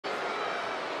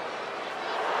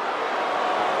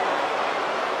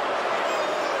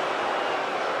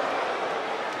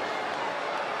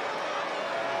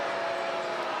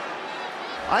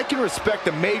I can respect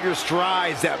the major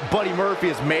strides that Buddy Murphy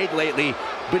has made lately,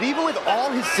 but even with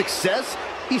all his success,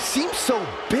 he seems so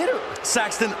bitter.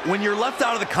 Saxton, when you're left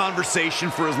out of the conversation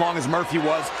for as long as Murphy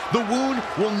was, the wound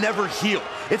will never heal.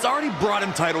 It's already brought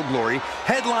him title glory,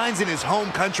 headlines in his home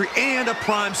country, and a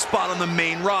prime spot on the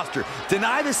main roster.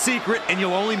 Deny the secret, and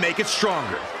you'll only make it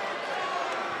stronger.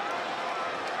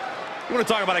 You want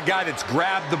to talk about a guy that's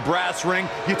grabbed the brass ring?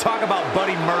 You talk about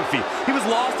Buddy Murphy. He was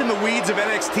lost in the weeds of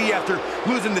NXT after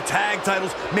losing the tag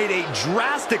titles, made a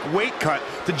drastic weight cut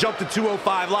to jump to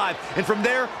 205 Live, and from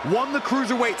there, won the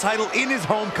Cruiserweight title in his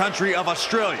home country of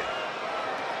Australia.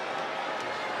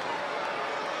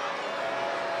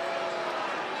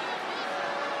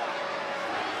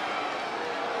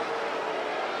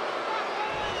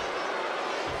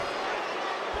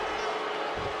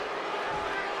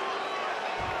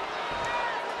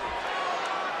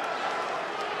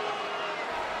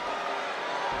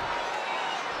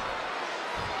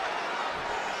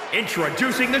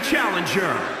 Introducing the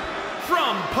challenger,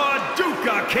 from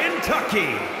Paducah,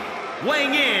 Kentucky,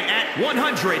 weighing in at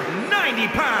 190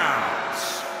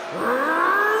 pounds, Ricochet!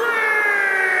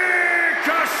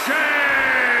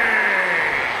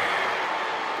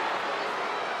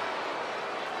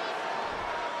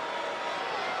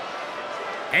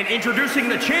 And introducing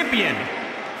the champion,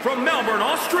 from Melbourne,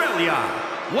 Australia,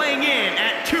 weighing in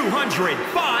at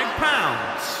 205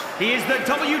 pounds, he is the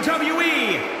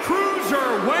WWE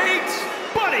Cruiserweight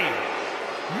Buddy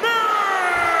Murphy!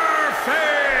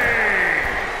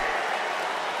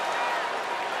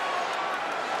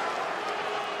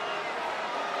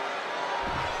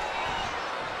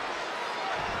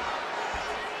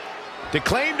 To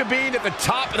claim to be at the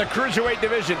top of the Cruiserweight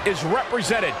division is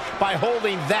represented by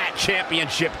holding that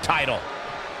championship title.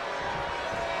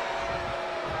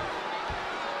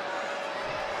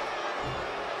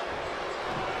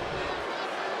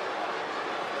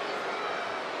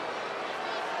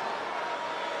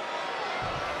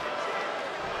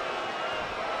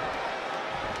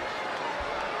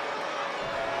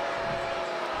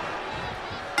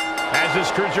 As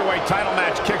this Cruiserweight title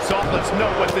match kicks off, let's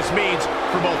note what this means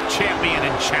for both champion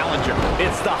and challenger.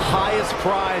 It's the highest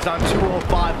prize on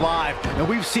 205 Live, and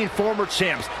we've seen former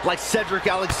champs like Cedric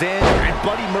Alexander and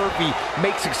Buddy Murphy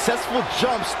make successful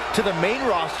jumps to the main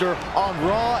roster on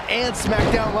Raw and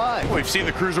SmackDown Live. We've seen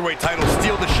the Cruiserweight title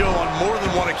steal the show on more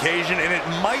than one occasion, and it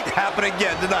might happen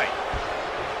again tonight.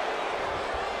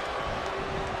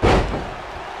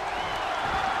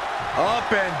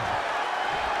 Up and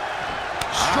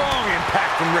strong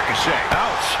impact from Ricochet.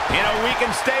 Ouch. In a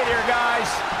weakened state here, guys.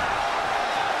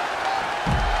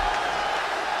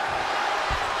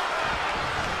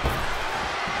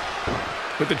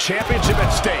 With the championship at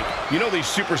stake, you know these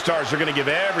superstars are going to give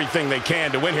everything they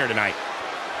can to win here tonight.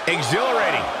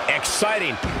 Exhilarating,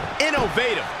 exciting,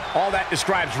 innovative. All that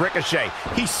describes Ricochet.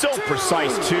 He's so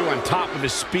precise, too, on top of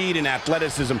his speed and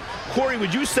athleticism. Corey,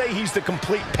 would you say he's the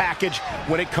complete package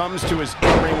when it comes to his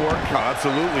in-ring work? Oh,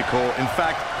 absolutely, Cole. In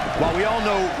fact, while we all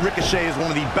know Ricochet is one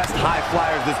of the best high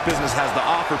flyers this business has to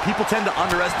offer, people tend to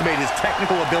underestimate his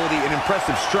technical ability and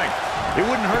impressive strength. It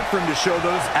wouldn't hurt for him to show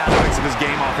those aspects of his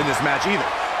game off in this match either.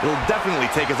 It'll definitely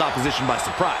take his opposition by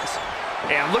surprise.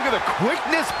 And look at the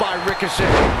quickness by Ricochet.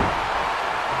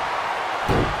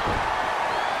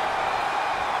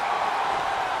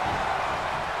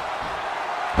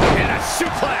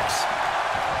 Suplex.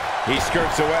 He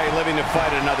skirts away, living to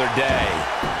fight another day.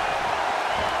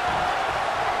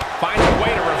 Finds a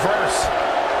way to reverse.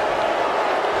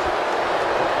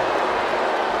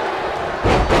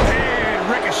 And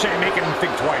Ricochet making him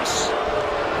think twice.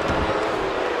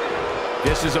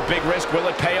 This is a big risk. Will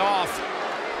it pay off?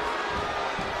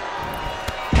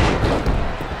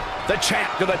 The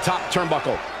champ to the top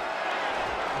turnbuckle.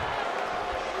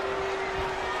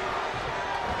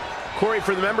 Corey,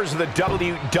 for the members of the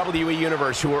WWE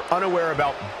Universe who are unaware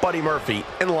about Buddy Murphy,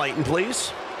 enlighten,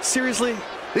 please. Seriously?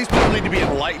 These people need to be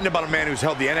enlightened about a man who's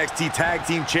held the NXT Tag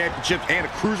Team Championship and a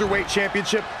Cruiserweight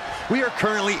Championship. We are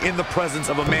currently in the presence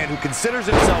of a man who considers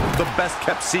himself the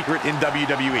best-kept secret in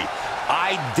WWE.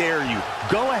 I dare you.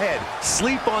 Go ahead,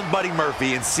 sleep on Buddy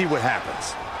Murphy and see what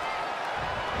happens.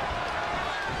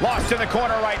 Lost in the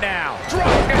corner right now. Drop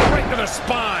kick right to the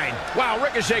spine. Wow,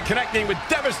 Ricochet connecting with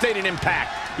devastating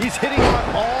impact. He's hitting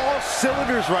on all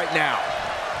cylinders right now.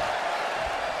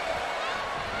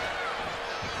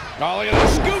 Oh, look at the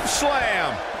scoop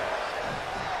slam.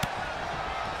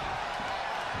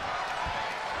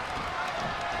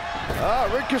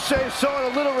 Ricochet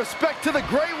showing a little respect to the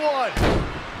Great One.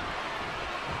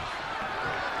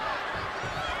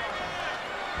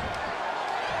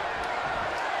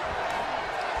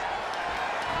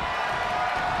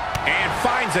 And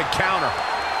finds a counter.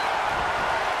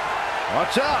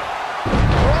 Watch out.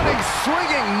 Running,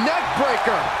 swinging neck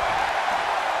breaker.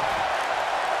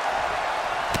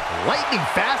 Lightning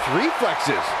fast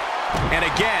reflexes. And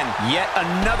again, yet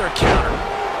another counter.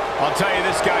 I'll tell you,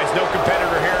 this guy's no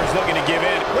competitor here is looking to give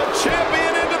in. The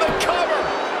champion into the cover.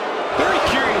 Very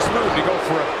curious move to go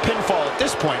for a pinfall at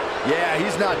this point. Yeah,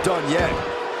 he's not done yet.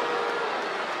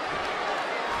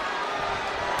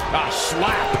 A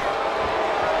slap.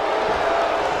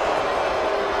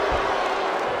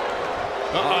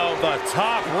 Uh-oh, the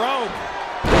top rope.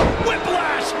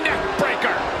 Whiplash neck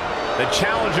breaker. The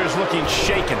challenger's looking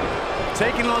shaken.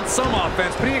 Taking on some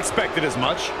offense, but he expected as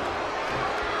much.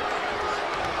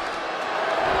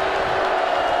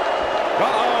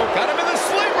 Uh-oh, got him in the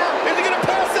sleeper. Is he gonna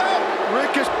pass out?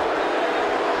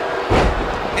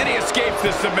 And he escapes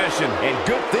the submission. And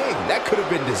good thing, that could have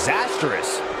been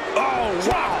disastrous. Oh,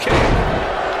 drop kick.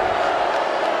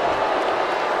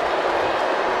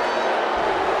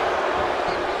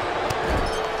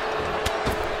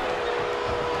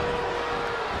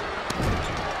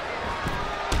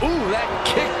 Ooh, that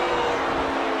kick.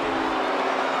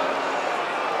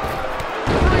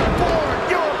 Reborn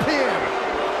European.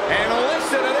 And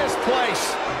listen to this place.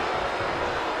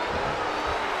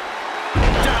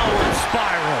 Downward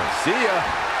spiral. See ya.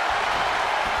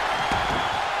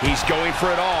 He's going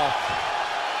for it all.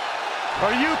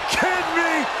 Are you kidding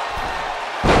me?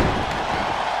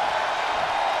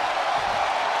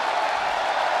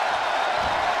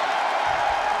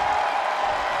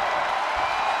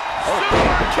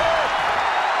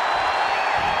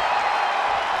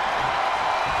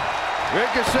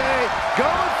 Ricochet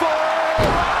going for it.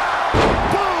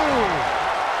 Boom!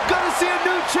 Gonna see a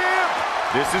new champ.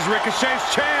 This is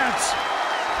Ricochet's chance.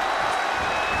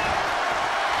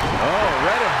 Oh,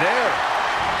 read him there.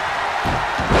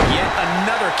 Yet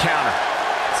another counter.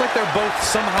 It's like they're both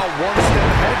somehow one step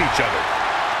ahead of each other.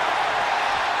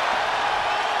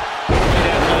 Great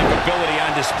athletic ability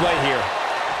on display here.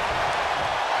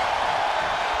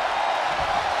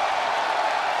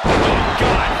 Oh,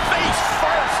 God, face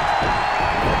first.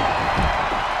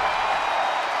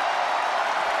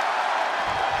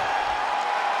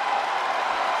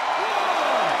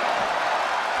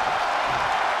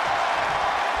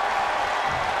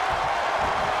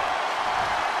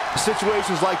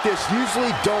 Situations like this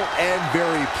usually don't end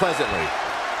very pleasantly.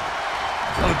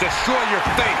 It'll destroy your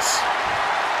face.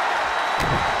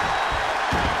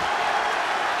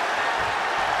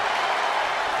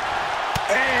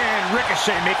 And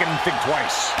Ricochet making him think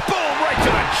twice. Boom, right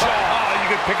to the jaw. Oh, you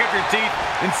could pick up your teeth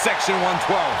in section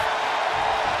 112.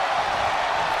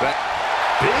 That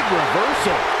big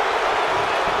reversal.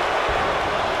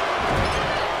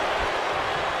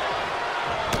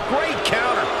 Great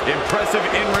counter. Impressive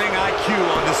in-ring IQ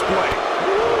on display.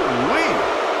 Woo-wee.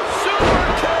 Super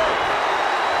kick.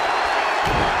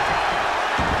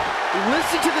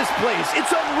 Listen to this place. It's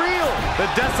unreal. The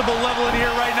decibel level in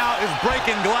here right now is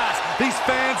breaking glass. These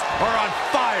fans are on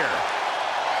fire.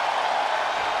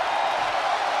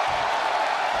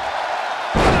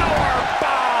 Power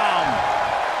bomb.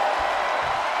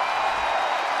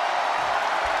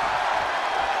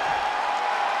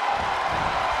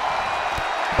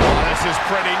 Oh, this is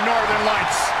pretty. Northern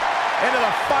Lights into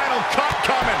the final cut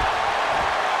coming.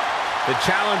 The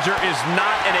challenger is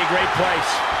not in a great place.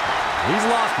 He's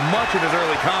lost much of his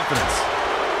early confidence.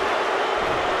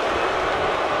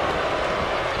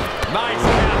 Nice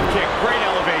calf kick, great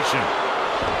elevation.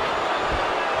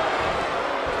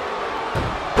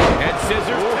 Head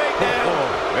scissors takedown.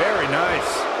 Very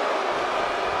nice.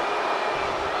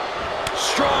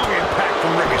 Strong impact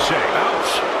from Ricochet.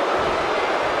 Ouch.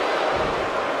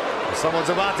 Someone's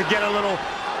about to get a little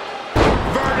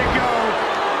vertigo.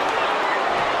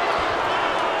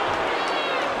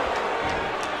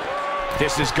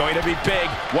 This is going to be big,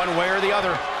 one way or the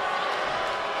other.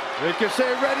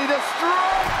 Ricochet ready to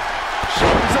strike.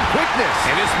 Showing some quickness.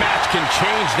 And this match can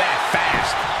change that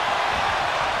fast.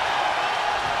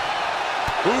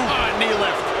 Ooh, knee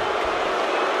lift.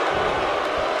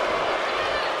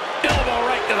 Elbow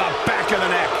right to the back of the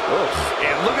neck. Oof.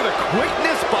 And look at the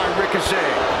quickness by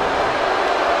Ricochet.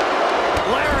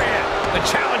 Lariat. The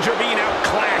challenger being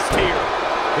outclassed here.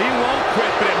 He won't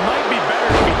quit, but it might be better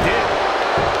if he did.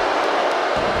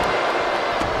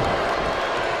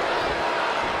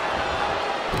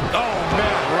 Oh,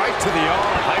 man, right to the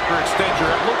arm.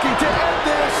 Hyperextender looking to end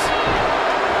this.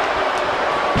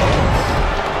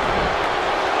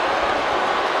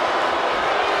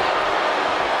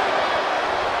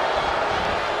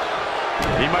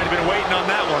 He might have been waiting on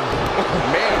that one. Oh,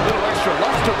 man, a little extra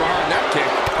luster behind that kick.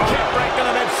 Kick right to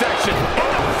the midsection. In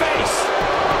the face.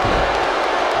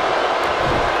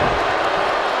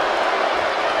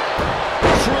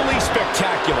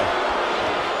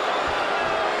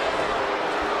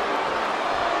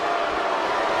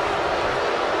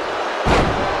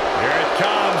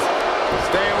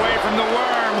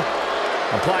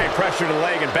 applying pressure to the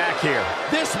leg and back here.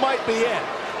 This might be it.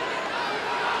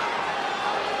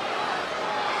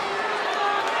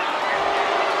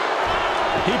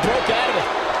 He broke out of it.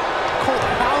 Cole,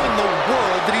 how in the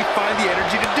world did he find the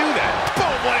energy to do that? Boom,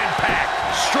 what impact.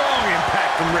 Strong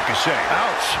impact from Ricochet.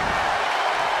 Ouch.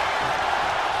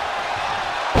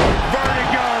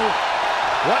 Vertigo.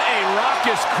 What a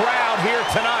raucous crowd here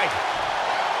tonight.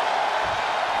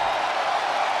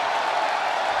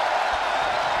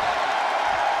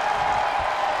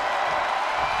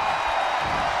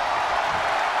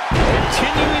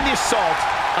 Continuing the assault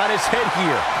on his head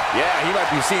here. Yeah, he might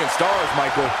be seeing stars,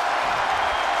 Michael.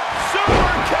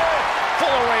 Super kick! Full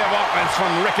array of offense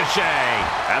from Ricochet.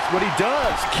 That's what he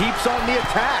does. Keeps on the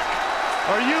attack.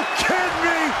 Are you kidding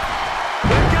me?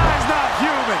 The guy's not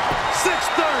human.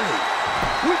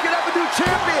 630. We could have a new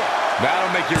champion.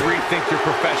 That'll make you rethink your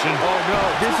profession. Oh, no.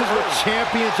 This is what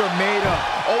champions are made of.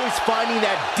 Always finding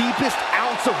that deepest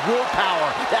ounce of willpower.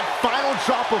 That final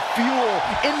drop of fuel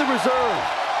in the reserve.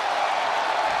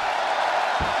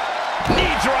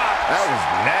 Knee drop. That was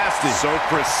nasty. So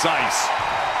precise.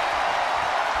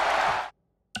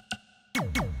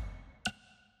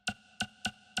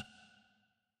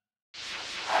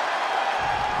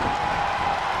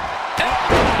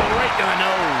 Right to the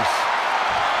nose.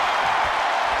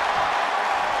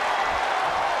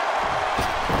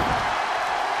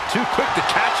 Too quick to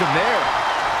catch him there.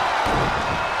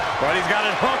 But he's got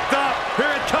it hooked up.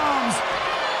 Here it comes.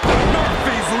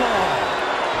 Murphy's Law.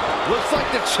 Looks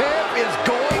like the champ is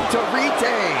going to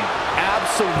retain.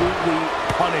 Absolutely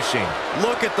punishing.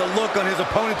 Look at the look on his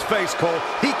opponent's face, Cole.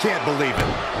 He can't believe it.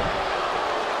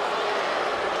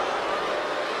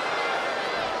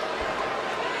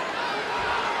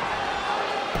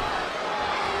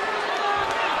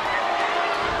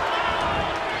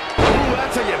 Ooh,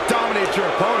 that's how you dominate your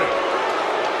opponent.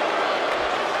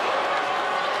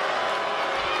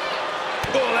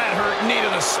 Oh, that hurt. Knee to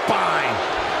the spine.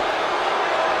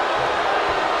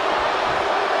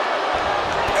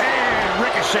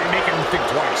 Ricochet making him think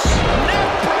twice. Neck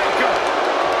breaker.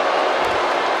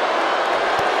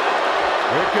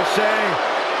 Ricochet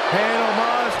paying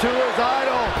homage to his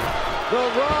idol, The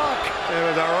Rock.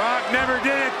 The Rock never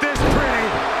did it this pretty.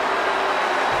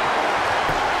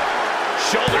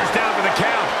 Shoulders down for the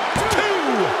count.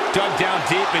 2. Dug down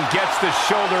deep and gets the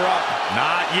shoulder up.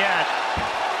 Not yet.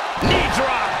 Knee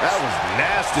drop. That was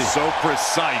nasty. So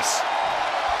precise.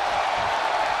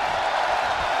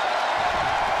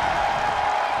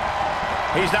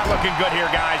 He's not looking good here,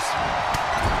 guys.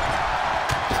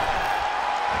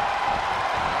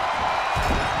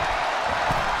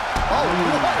 Oh,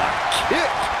 what a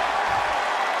kick.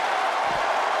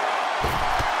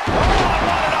 Oh,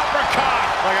 what an uppercut.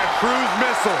 Like a cruise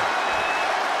missile.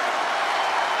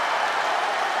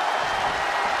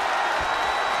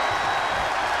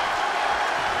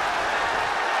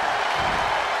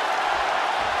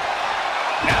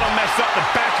 That'll mess up the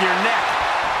back of your neck.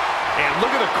 And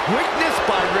look at the quickness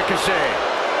by Ricochet.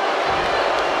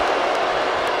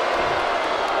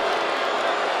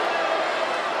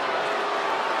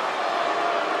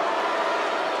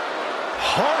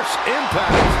 Harsh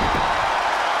impact.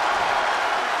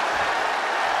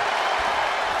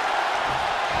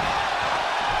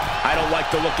 I don't like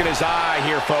the look in his eye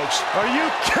here, folks. Are you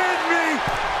kidding me?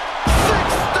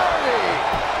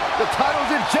 630. The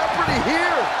title's in jeopardy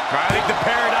here. I think the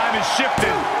paradigm has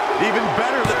shifted. Even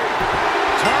better than...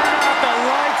 Turn out the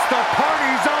lights. The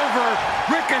party's over.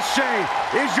 Ricochet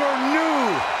is your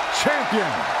new champion.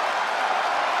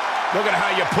 Look at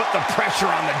how you put the pressure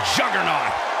on the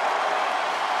juggernaut.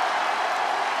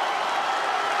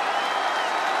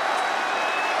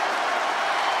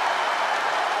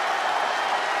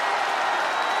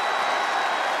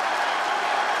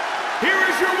 Here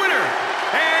is your winner,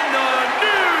 and the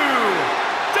new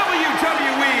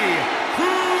WWE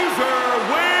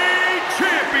Cruiserweight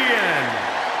Champion,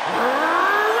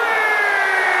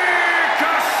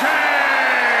 Ricochet!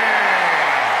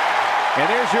 And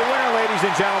there's your winner, ladies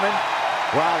and gentlemen.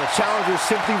 Wow, the challenger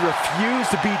simply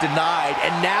refused to be denied,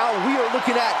 and now we are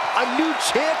looking at a new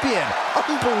champion.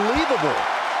 Unbelievable.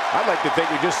 I'd like to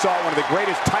think we just saw one of the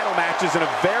greatest title matches in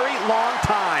a very long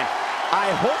time.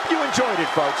 I hope you enjoyed it,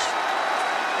 folks.